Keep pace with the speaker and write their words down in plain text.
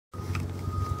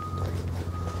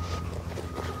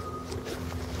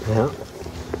Yeah.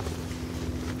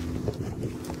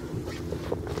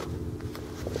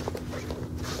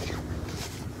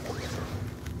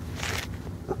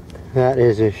 That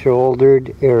is a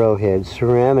shouldered arrowhead,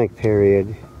 ceramic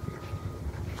period.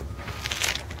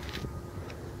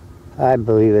 I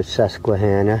believe it's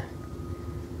Susquehanna.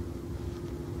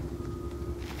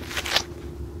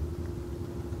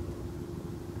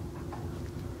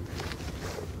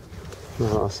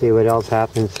 Well, I'll see what else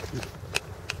happens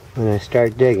when I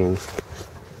start digging.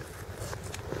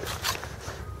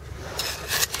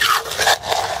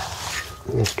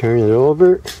 Just turn it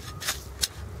over.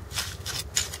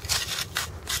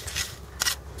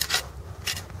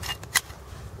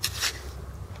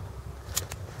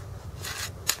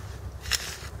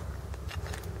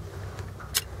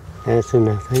 That's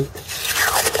nothing.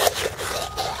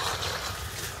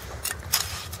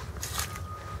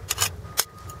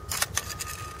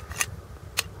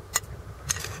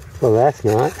 Well, that's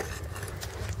not.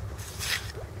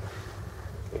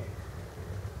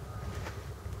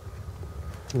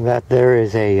 That there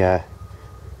is a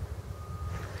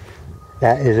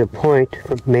that is a point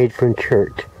made from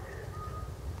chert.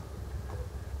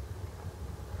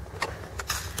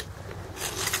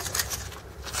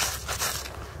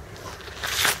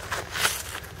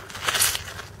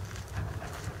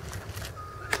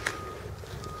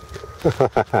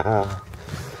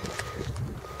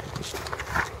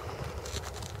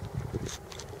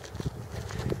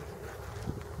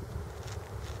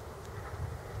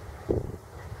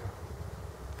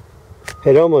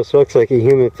 It almost looks like a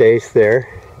human face there.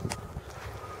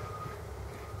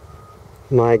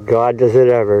 My God, does it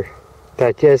ever.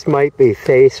 That just might be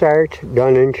face art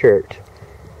done in chert.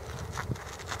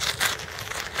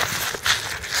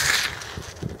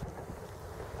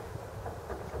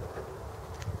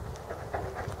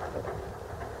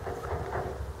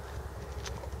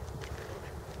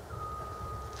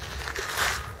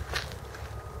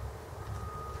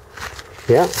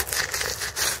 Yeah.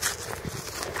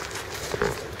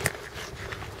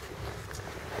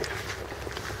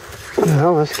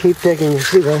 Well, let's keep digging and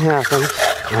see what happens.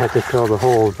 I have to fill the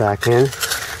holes back in.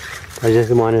 I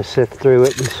just want to sift through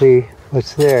it and see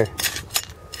what's there.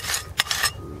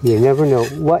 You never know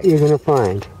what you're going to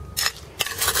find.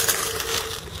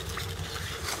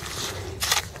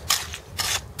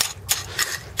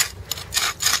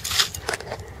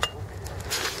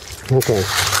 Okay.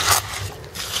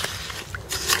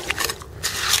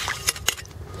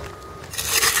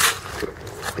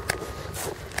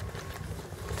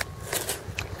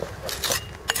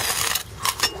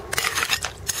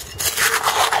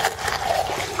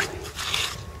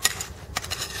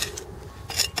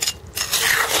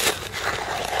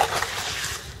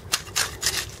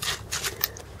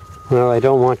 Well, I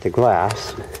don't want the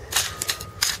glass.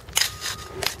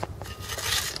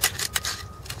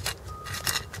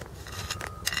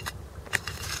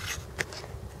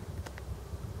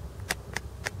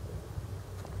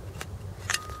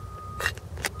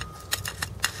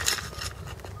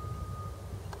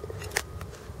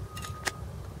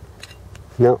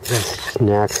 No, that's just an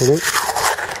accident.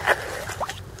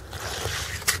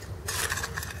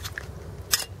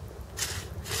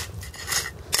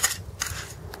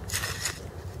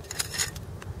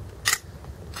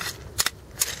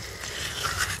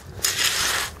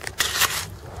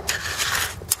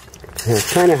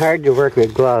 It's kind of hard to work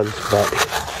with gloves, but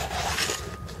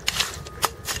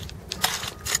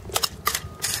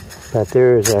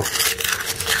there is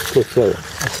just a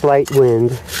slight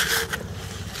wind.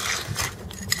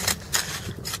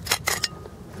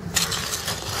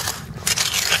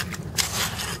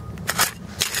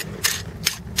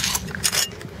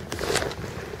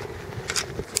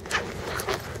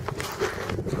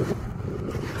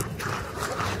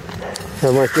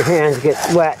 Don't let your hands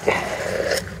get wet.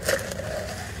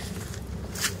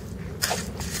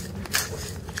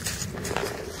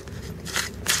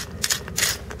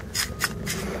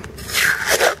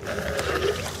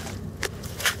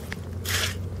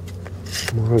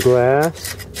 More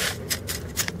glass.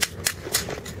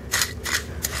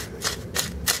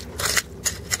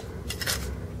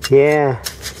 Yeah.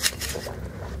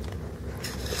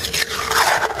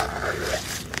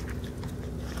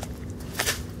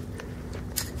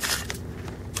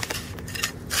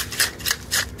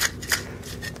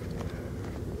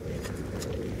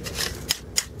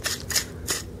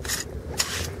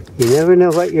 You never know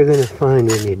what you're going to find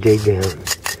when you dig down.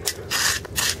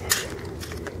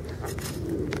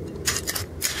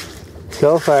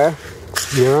 So far,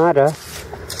 nada.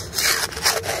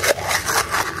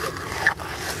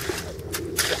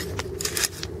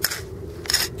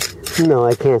 No,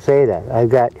 I can't say that. I've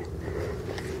got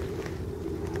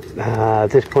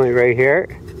this point right here.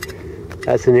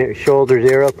 That's a shoulder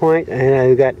zero point, and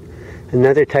I've got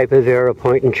another type of zero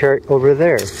point and chart over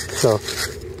there. So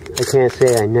I can't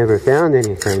say I never found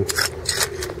anything.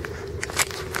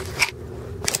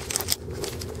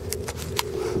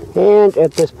 And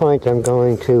at this point I'm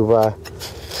going to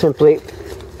simply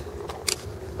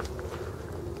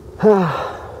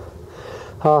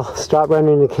I'll stop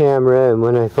running the camera, and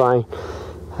when I find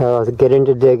I'll get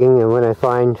into digging, and when I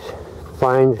find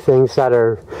things that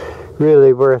are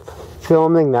really worth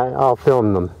filming, that I'll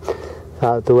film them.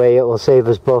 The way it will save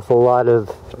us both a lot of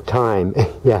time.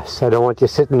 Yes, I don't want you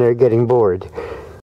sitting there getting bored.